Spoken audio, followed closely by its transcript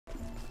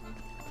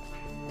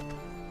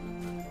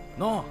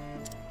No.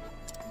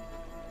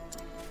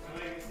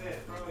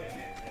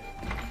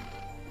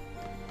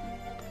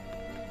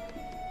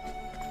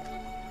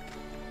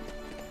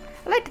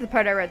 I liked the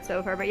part I read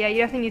so far, but yeah, you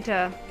definitely need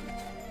to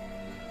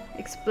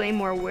explain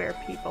more where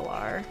people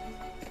are.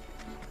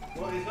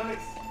 Well, he's not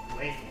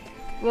explaining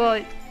it.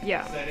 Well,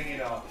 yeah. Setting it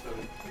up so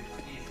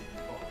it's easy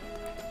to follow.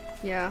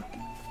 Yeah.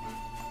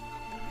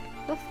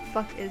 What the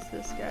fuck is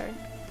this guy?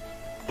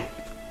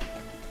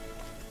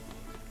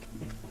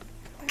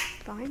 How do I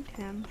find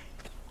him?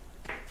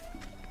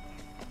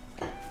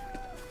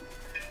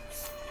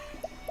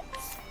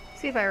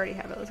 See if I already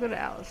have it. Let's go to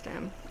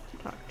Alistam.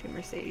 Talk to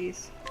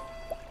Mercedes.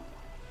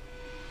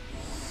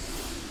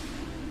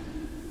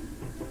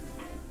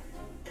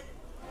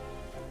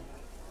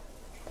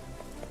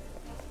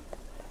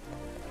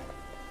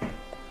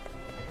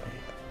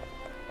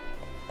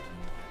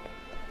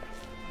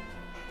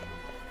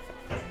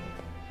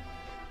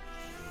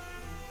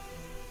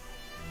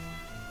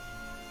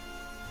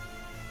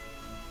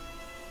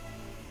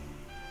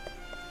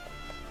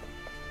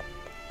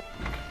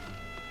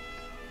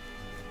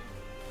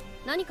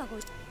 Oh,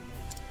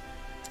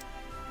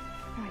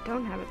 I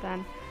don't have it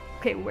then.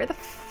 Okay, where the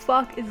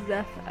fuck is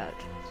Zeph at?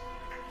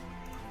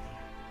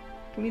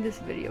 Give me this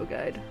video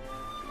guide.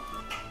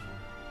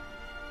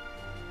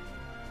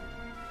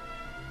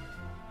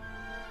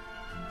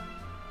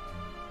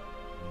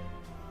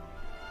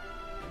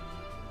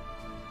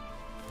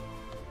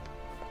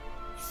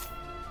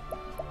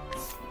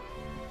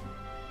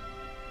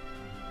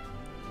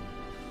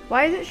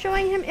 Why is it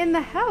showing him in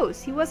the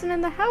house? He wasn't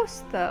in the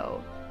house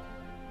though.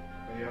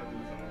 You have to do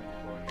something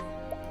before.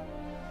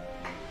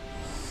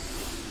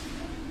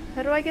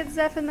 How do I get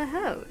Zeph in the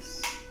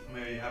house?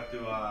 Maybe you have to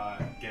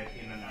get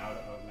in and out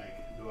of,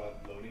 like, do a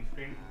loading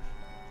screen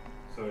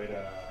so it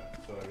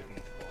so everything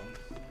spawns.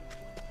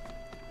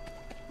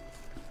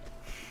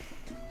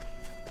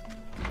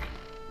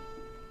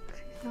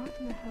 He's not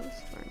in the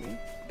house for me.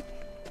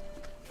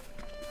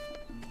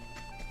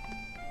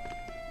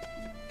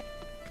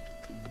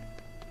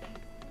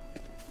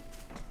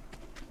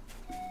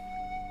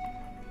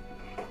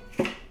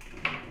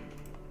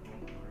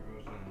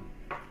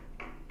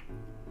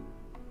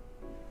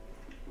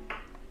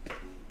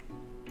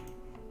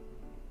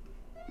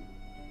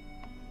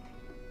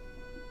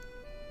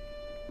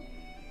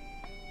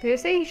 They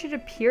say he should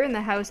appear in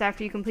the house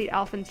after you complete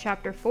Alphen's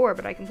Chapter 4,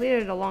 but I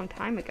completed it a long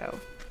time ago.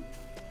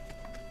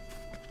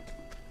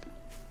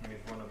 Maybe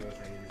it's one of those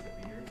that he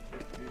disappeared.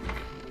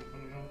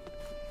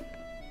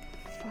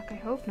 Fuck, I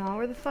hope not.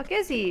 Where the fuck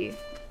is he?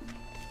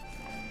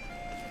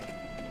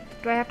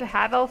 Do I have to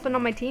have Alphen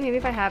on my team? Maybe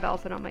if I have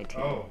Alphen on my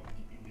team. Oh,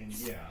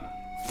 yeah.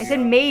 I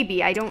said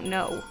maybe, I don't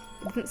know.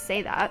 It didn't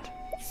say that.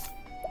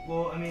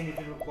 Well, I mean, if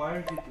it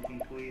requires you to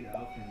complete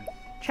Alphen's...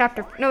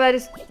 No, that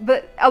is,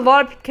 but a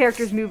lot of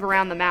characters move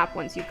around the map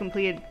once you've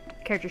completed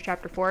characters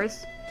Chapter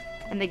 4s,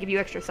 and they give you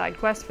extra side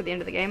quests for the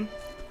end of the game.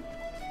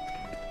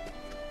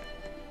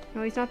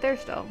 No, he's not there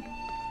still.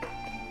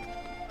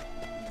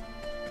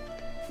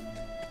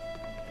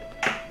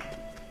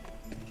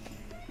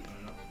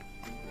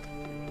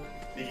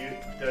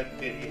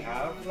 Did he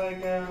have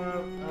like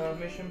a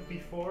mission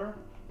before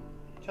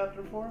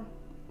Chapter 4?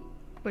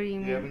 What do you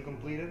mean? You haven't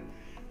completed?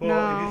 Well,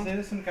 No. if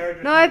you say some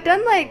characters... No, I've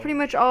done like pretty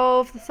much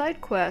all of the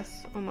side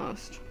quests,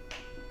 almost.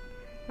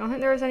 I don't think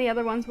there was any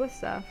other ones with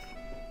Seth.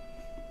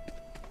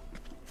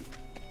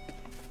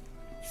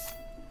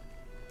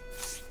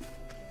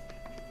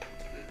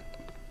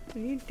 What are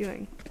you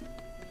doing?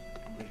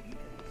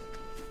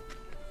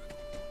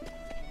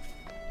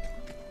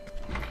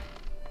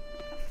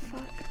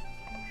 Fuck.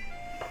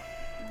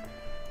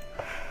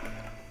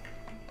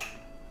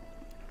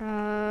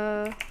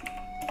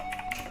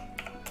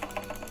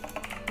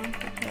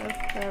 Octopath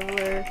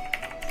Traveler,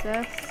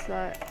 Seth,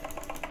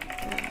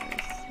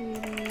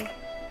 Mercedes,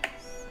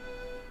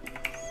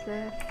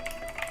 Seth.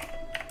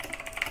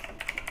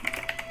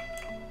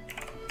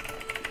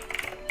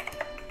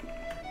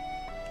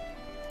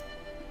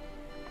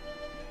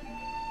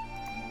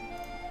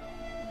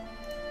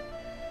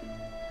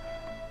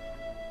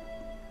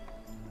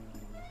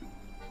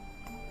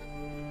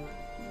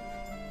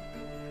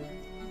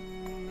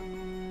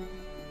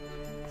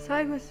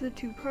 Side quest is a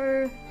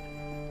two-parter.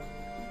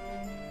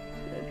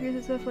 It appears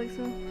as stuff like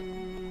so.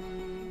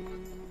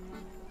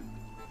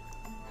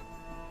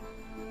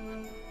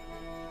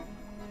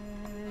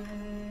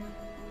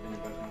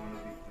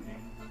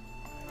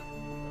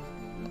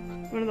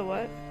 One of the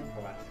what?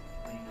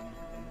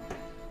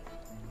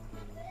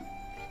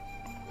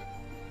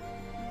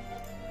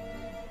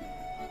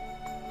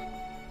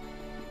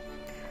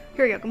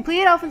 Here we go.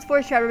 Complete Alphen's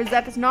Force Chapter with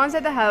Zeph is not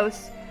inside the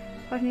house.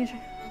 I've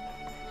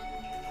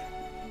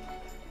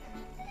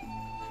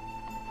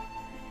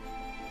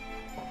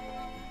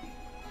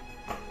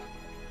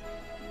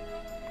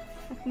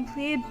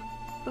completed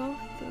both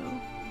though.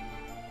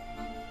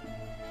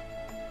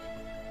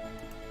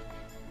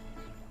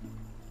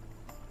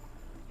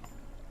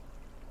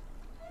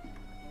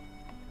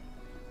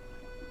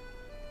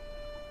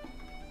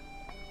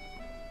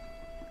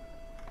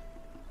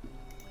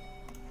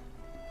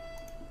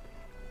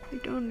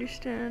 don't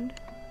understand.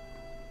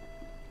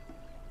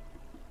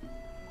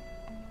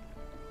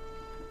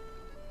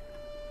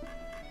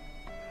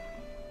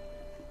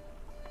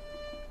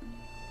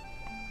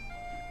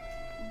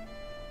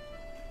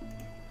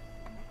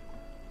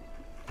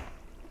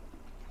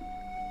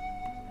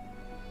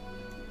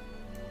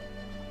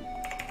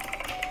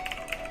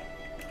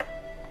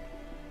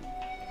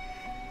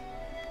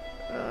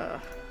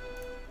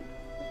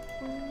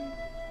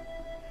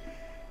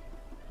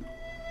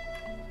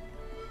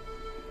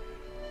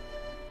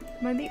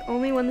 Am I the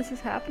only one this is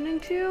happening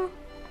to?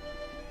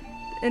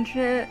 The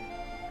internet.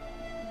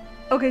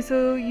 Okay,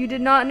 so you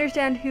did not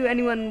understand who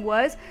anyone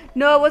was?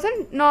 No, it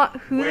wasn't not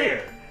who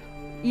Where?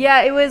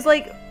 Yeah, it was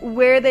like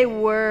where they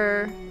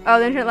were. Oh,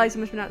 the internet lies so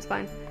much, but now it's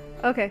fine.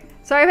 Okay.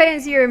 Sorry if I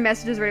didn't see your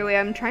messages right away.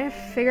 I'm trying to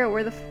figure out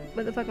what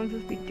the fuck I'm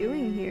supposed to be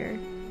doing here.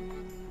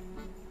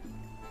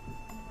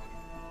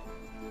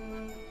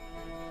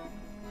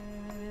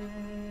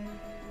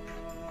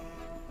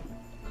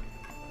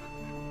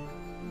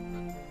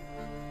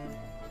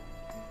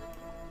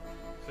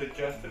 So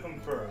just to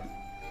confirm,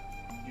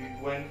 you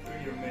went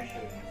through your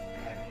missions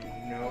and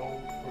you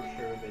know for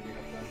sure that you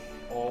have done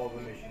all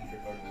the missions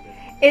regarding this.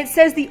 It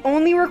says the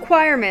only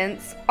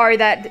requirements are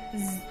that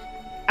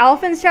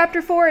Alphen's chapter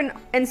 4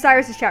 and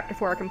Cyrus's chapter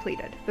 4 are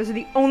completed. Those are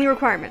the only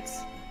requirements.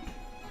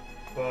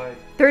 But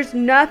There's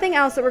nothing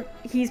else that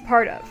he's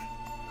part of.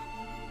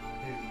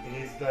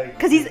 it is like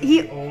 'Cause this is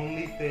he- the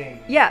only thing.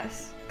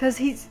 Yes, because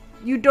he's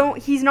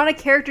not a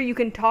character you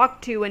can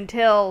talk to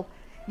until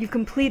you've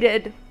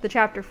completed the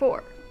chapter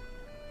 4.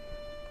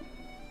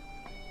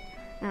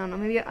 I don't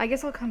know, I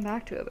guess I'll come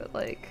back to it, but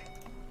like...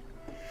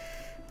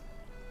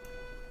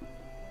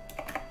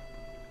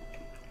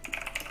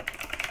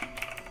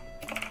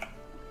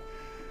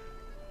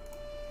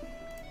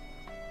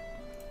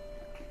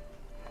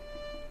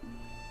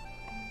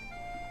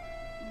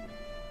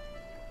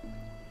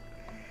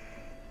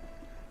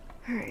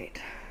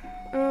 Alright.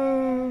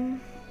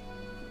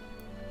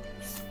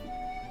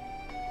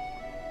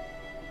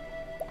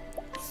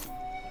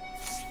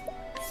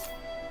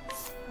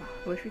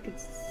 I wish we could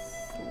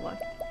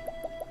select.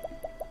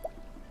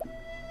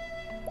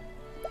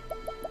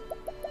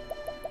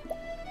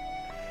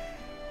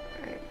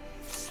 Alright.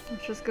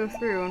 Let's just go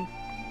through.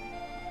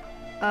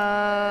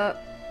 But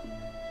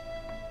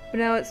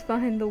now it's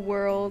fine. The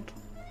world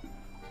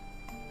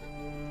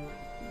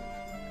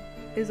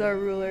is our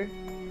ruler.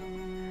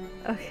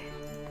 Okay.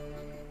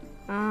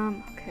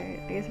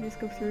 Okay. I guess I just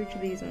go through each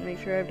of these and make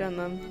sure I've done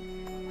them.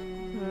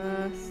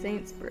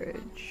 Saints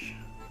Bridge.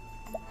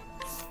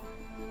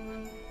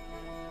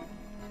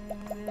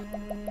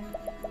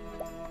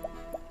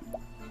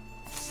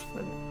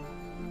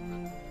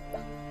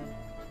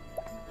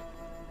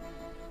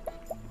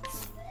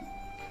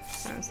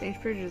 Saints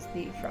Bridge is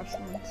the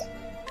Frostlands.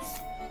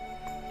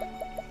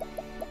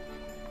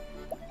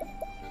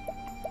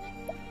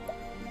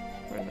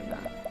 Where's the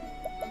map?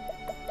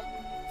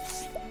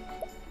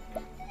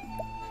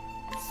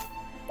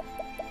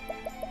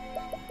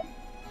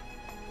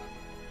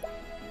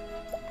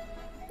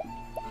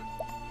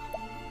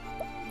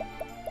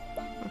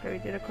 Okay, we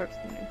did a corpse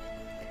with no name.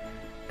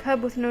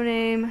 Cub with no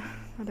name.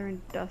 Mother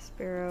and Dust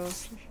Sparrow.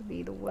 This should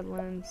be the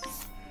Woodlands.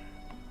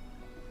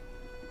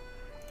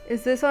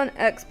 Is this on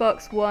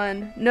Xbox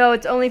One? No,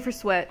 it's only for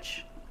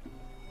Switch.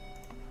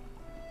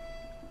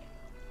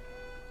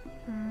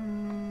 Cub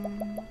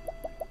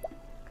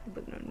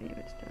with no name,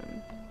 it's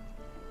done.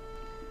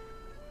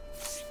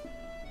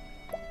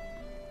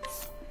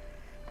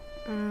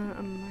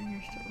 A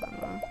Miner's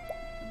Dilemma.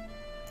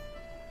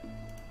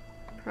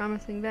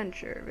 Promising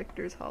Venture,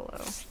 Victor's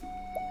Hollow.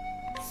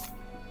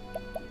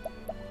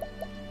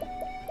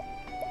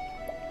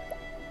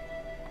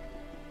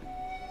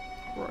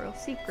 Royal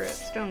Secret,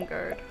 Stone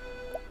Guard.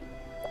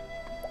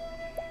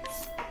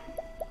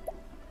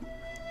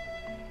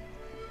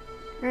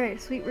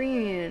 Alright, Sweet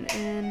Reunion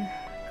in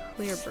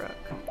Clearbrook.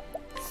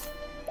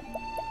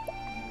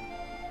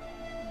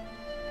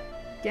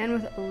 Again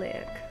with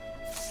Alaic.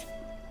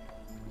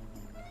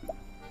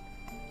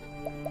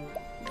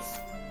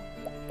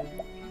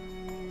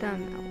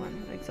 Done that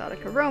one.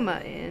 Exotic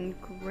Aroma in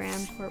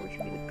Grandport, which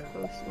would be the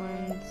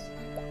Coastlands.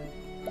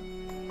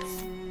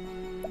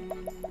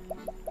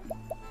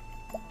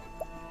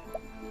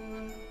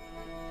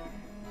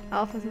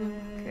 Alpha.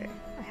 Okay.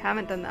 I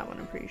haven't done that one,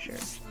 I'm pretty sure.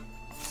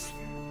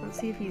 Let's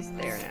see if he's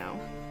there now.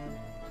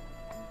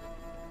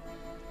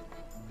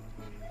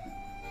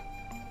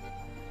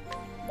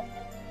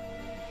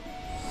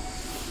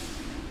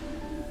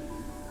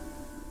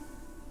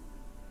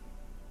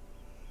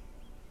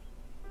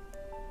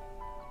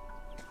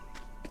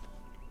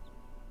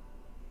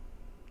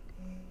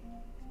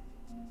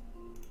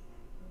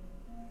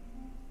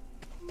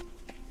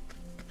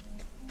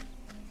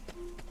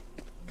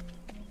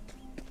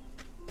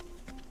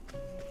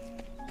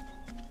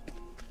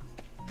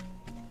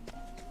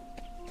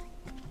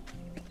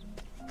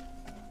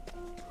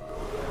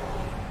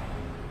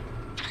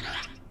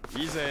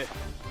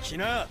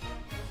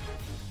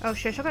 Oh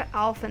shit, I should have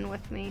got Alphen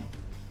with me.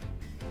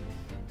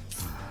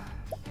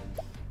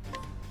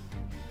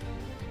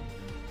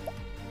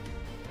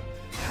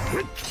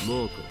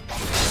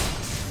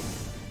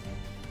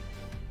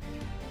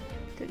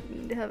 Didn't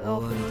mean to have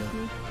Elfin with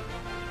me.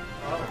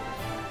 Oh.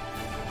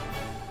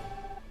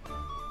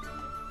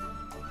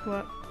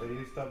 What? So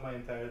you stopped my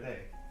entire day.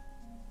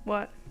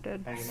 What?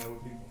 Did? Hanging out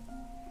with people.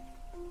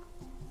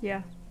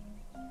 Yeah.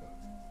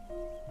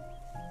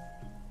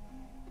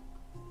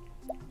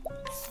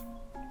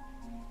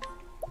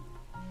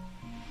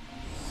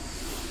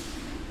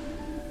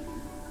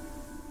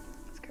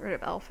 Let's get rid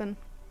of Elfin.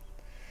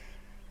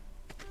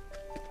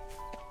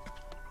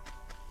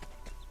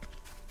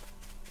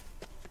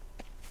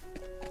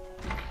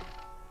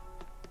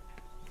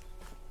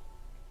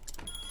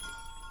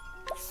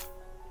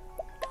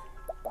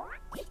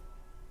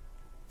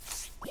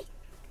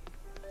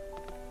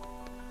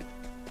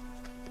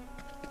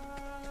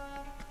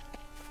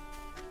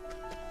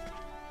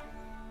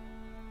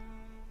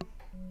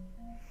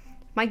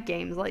 My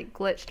game's like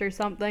glitched or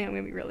something. I'm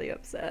gonna be really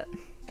upset.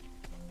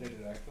 Did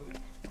it actually?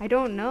 I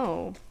don't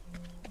know.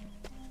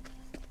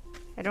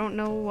 I don't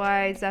know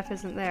why Zeph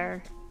isn't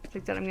there.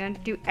 Like that, I'm gonna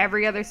do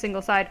every other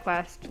single side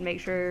quest and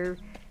make sure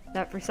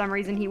that for some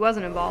reason he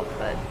wasn't involved,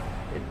 but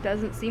it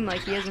doesn't seem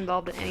like he is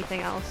involved in anything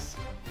else.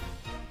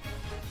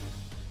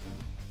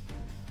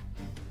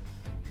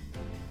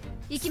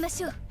 行きま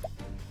しょう。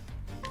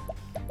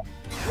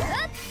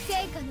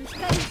成果の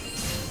光、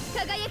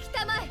輝き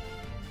たまえ。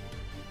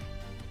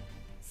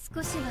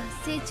少しは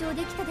成長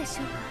できたでし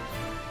ょうか。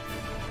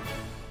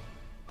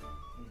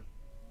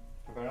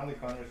Apparently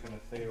Connor's gonna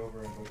stay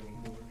over and go to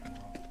Vancouver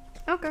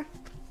tomorrow. Okay.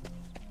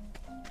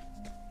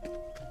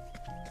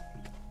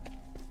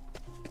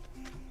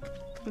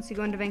 What's he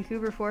going to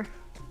Vancouver for?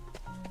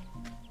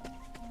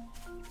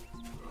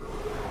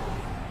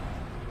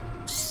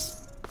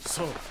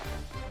 So,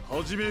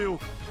 始めよう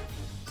か。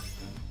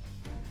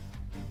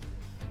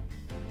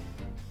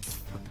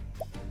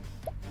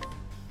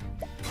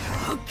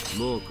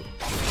もうか。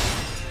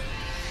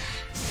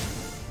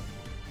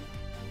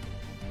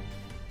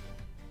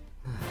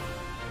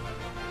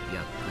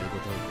厄介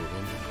事はごめ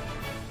んだ。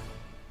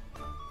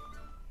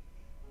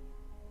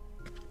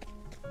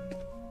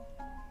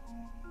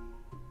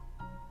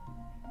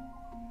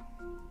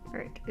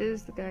Alright,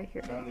 is the guy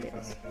here? Apparently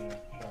Yes. Connor's in the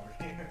shower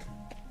here.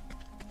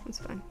 That's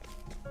fine.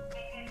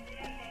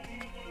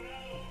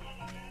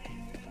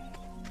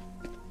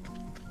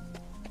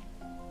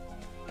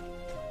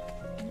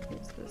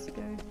 Who's this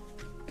guy?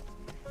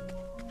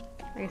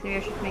 I guess maybe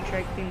I should make sure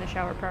I clean the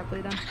shower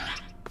properly then.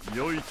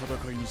 良い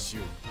戦いにし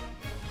よ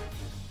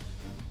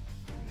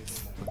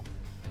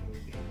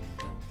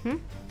う。Hmm?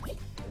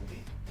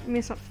 I mean,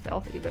 it's not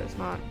filthy, but it's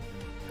not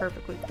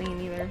perfectly clean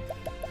either.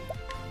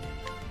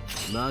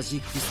 マジ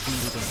ックスピー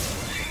ド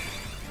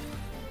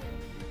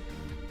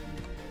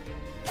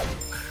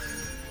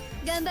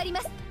だ。頑張り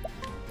ます。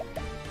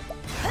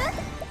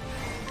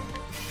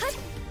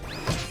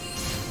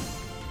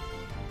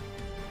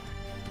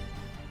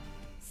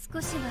少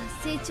しは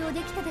成長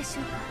できたでし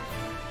ょうか。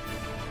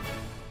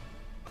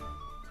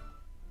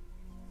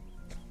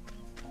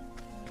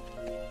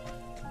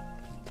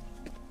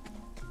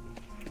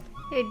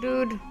Hey,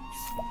 dude.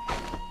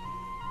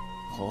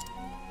 Huh?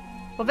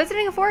 While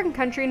visiting a foreign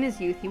country in his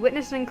youth, he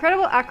witnessed an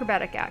incredible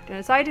acrobatic act and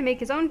decided to make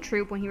his own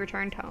troupe when he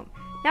returned home.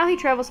 Now he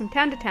travels from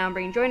town to town,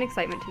 bringing joy and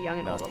excitement to young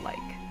and old alike.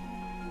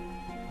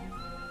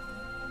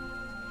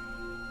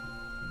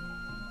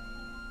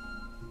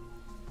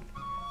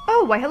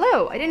 Oh, why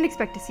hello! I didn't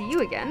expect to see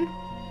you again.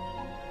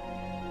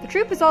 The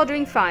troupe is all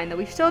doing fine, though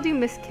we still do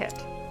miss Kit.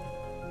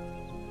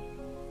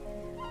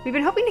 We've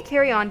been hoping to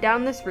carry on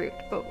down this route,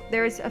 but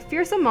there is a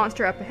fearsome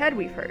monster up ahead,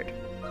 we've heard.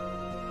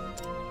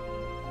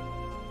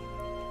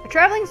 A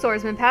traveling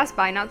swordsman passed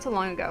by not so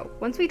long ago.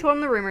 Once we told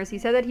him the rumors, he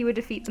said that he would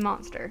defeat the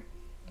monster.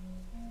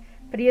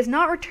 But he has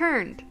not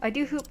returned. I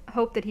do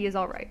hope that he is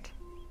alright.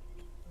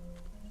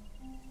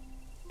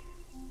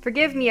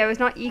 Forgive me, I was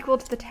not equal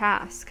to the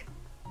task.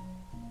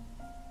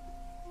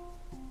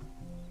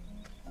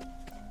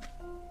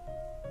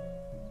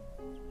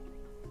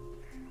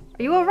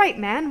 Are you alright,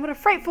 man? What a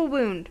frightful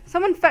wound.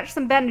 Someone fetch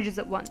some bandages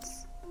at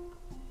once.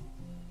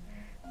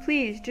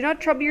 Please, do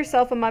not trouble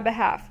yourself on my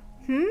behalf.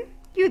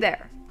 You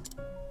there.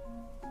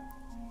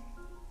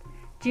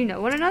 Do you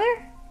know one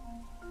another?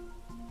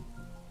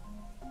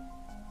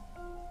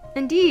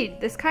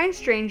 Indeed, this kind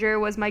stranger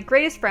was my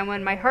greatest friend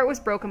when my heart was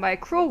broken by a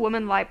cruel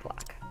woman,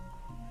 Lieblock.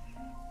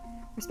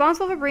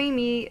 Responsible for bringing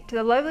me to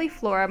the lovely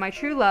Flora, my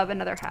true love,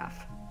 another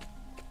half.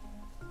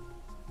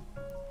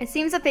 It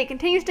seems that fate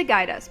continues to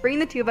guide us, bringing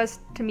the two of us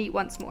to meet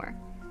once more.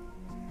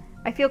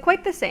 I feel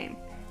quite the same.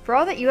 For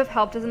all that you have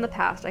helped us in the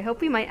past, I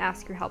hope we might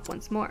ask your help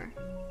once more.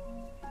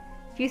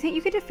 Do you think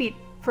you could defeat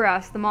for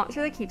us the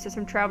monster that keeps us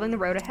from traveling the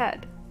road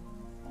ahead?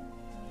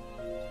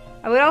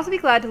 I would also be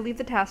glad to leave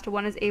the task to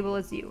one as able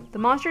as you. The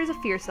monster is a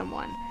fearsome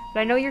one, but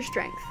I know your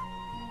strength.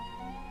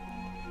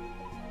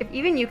 If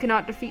even you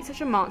cannot defeat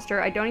such a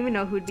monster, I don't even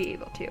know who would be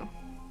able to.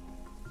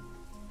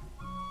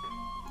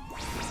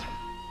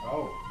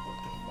 Oh, what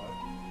the fuck?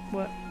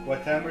 What?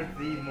 What time are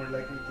thieves more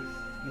likely to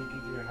sneak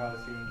into your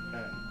house here in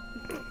Japan?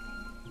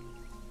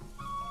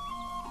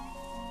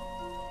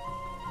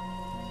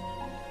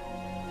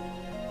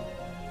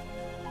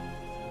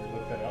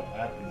 I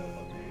have no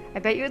fucking idea. I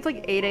bet you it's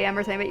like 8 a.m.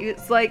 or something. I bet you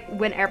it's like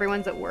when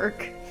everyone's at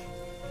work.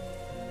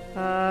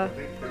 I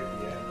think 3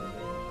 p.m.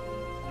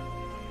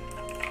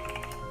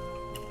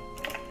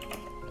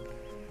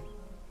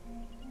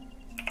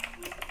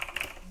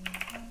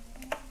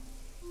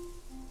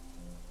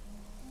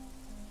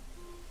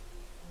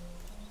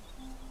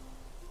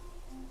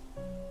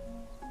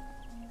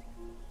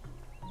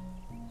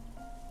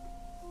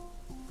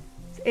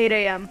 It's 8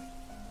 a.m.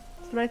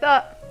 That's what I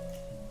thought.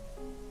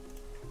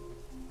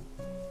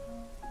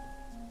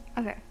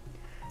 Okay.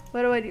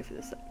 What do I do for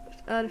this?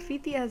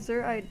 Defeat the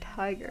azure-eyed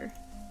tiger.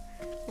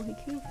 Well, he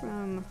came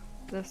from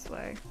this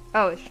way.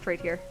 Oh, it's just right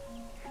here.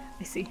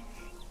 I see.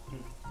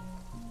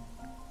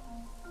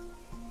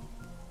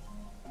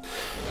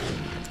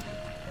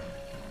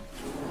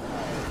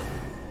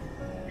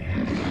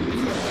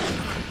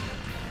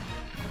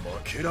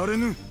 負けられ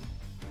ぬ。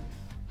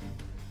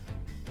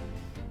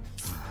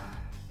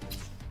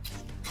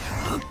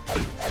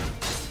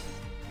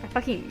 I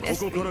fucking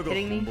missed. Are ここから you が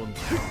kidding me? 本番だ。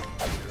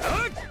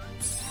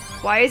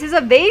 Why is his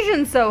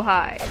evasion so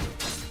high?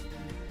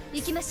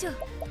 行きましょう。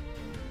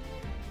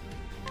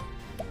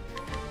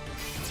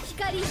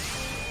光。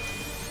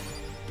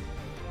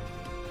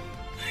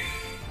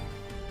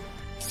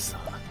さ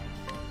あ、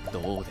ど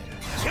う出る？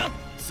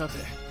さて、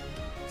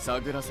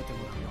探らせても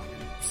らうよ。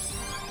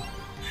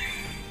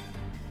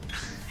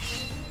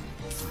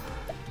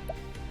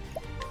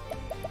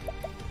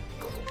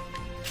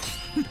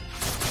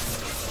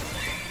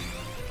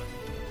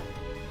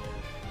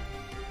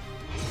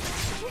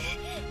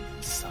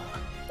さあ、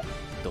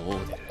どう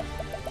出る？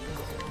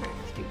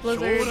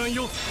 Blizzard. 狂乱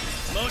よ、巻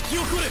き起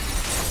これ。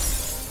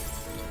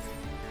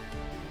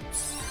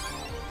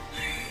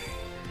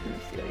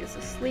 Celia's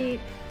asleep.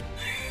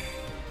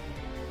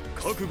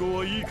 覚悟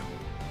はいいか。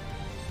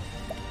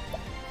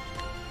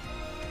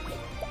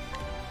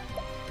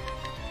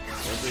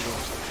風が。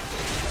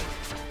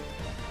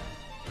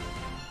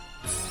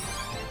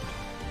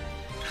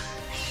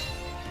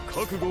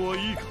覚悟は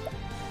いいか。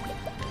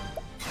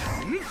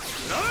ん？なっ。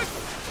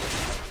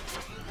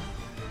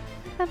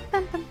 Bum,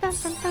 bum, bum, bum,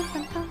 bum, bum,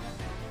 bum, bum.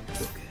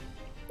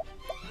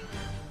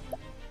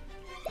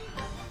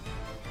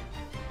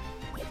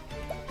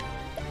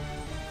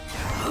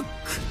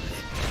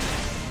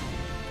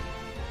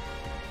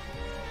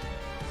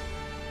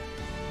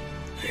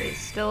 He's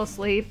still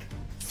asleep.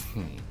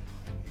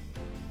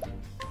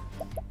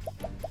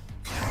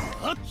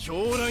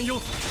 狂乱よ、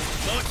巻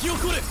き起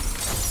これ。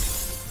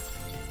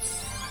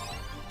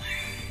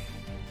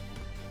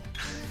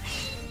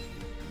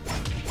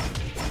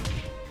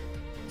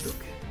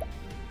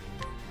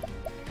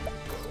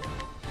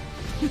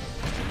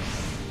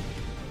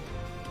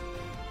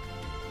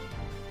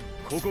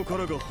 ここか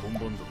らが本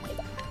番だ。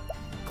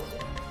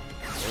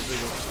風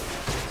が。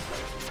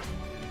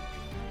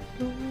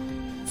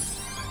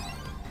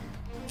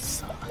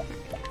さあ、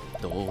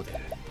どう出る？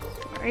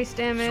 Ice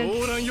damage.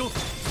 狂乱よ、巻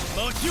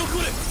き起こ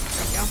れ。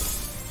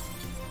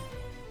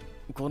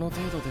 この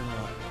程度では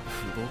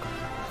不合格だ。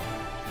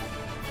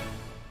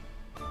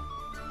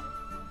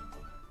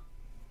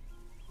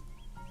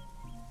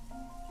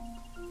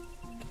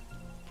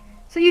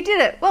 So you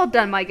did it! Well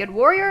done, my good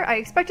warrior. I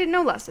expected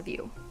no less of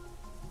you.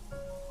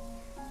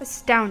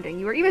 Astounding.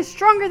 You are even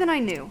stronger than I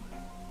knew.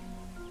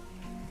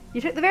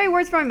 You took the very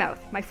words from my mouth.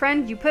 My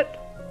friend, you put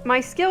my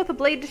skill with a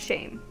blade to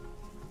shame.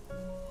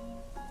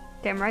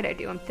 Damn right I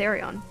do. I'm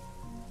Therion.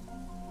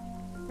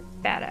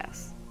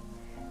 Badass.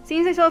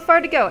 Seems I still have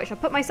far to go. I shall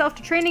put myself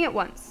to training at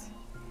once.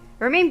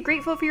 I remain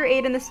grateful for your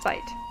aid in this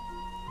fight.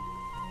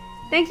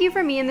 Thank you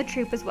for me and the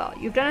troop as well.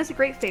 You've done us a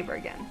great favor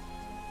again.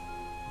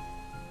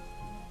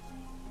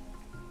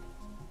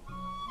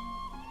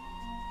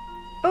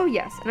 Oh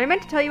yes, and I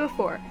meant to tell you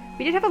before.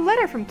 We did have a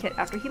letter from Kit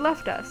after he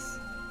left us.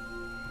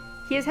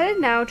 He is headed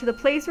now to the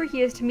place where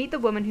he is to meet the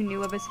woman who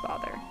knew of his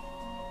father.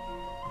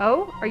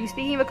 Oh, are you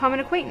speaking of a common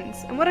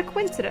acquaintance? And what a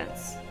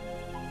coincidence.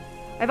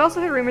 I've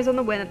also heard rumors on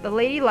the wind that the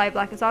Lady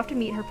Lieblack is off to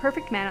meet her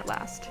perfect man at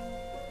last.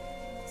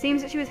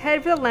 Seems that she was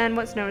headed for the land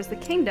once known as the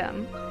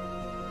Kingdom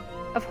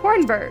of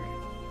Hornburg.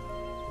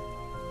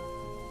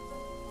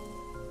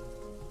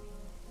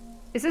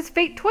 Is this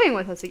fate toying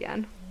with us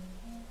again?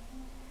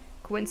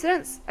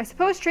 Coincidence? I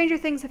suppose stranger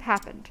things have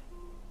happened.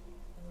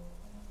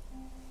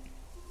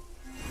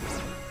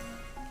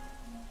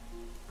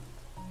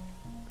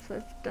 So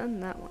I've done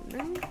that one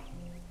now.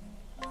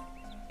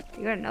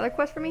 You got another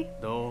quest for me?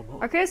 No.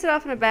 Arcadius set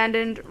off an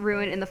abandoned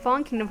ruin in the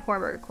fallen kingdom of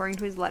Hornburg, according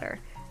to his letter.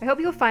 I hope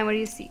you'll find what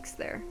he seeks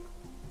there.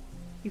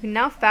 You can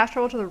now fast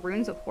travel to the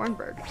ruins of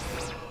Hornburg.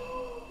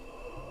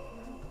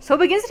 So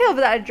begins the tale of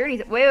that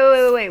journey's end.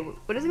 Wait.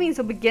 What does it mean,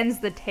 so begins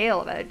the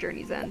tale of at a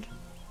journey's end?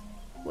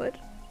 What?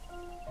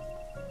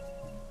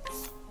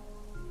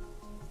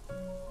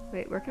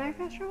 Wait, where can I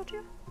fast travel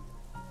to?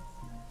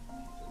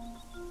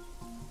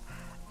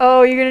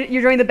 Oh,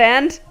 you're joining the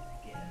band?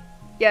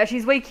 Yeah,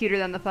 she's way cuter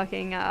than the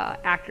fucking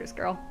actress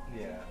girl.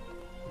 Yeah.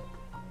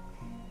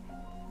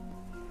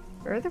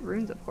 Where are the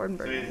ruins of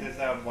Hornburg? So is this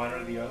one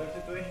or the other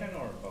situation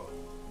or both?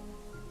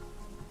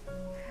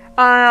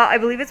 I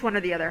believe it's one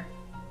or the other.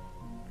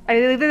 I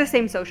believe they're the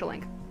same social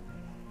link.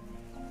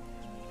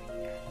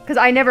 Because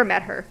I never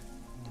met her.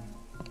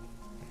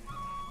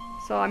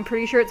 So I'm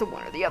pretty sure it's a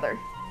one or the other.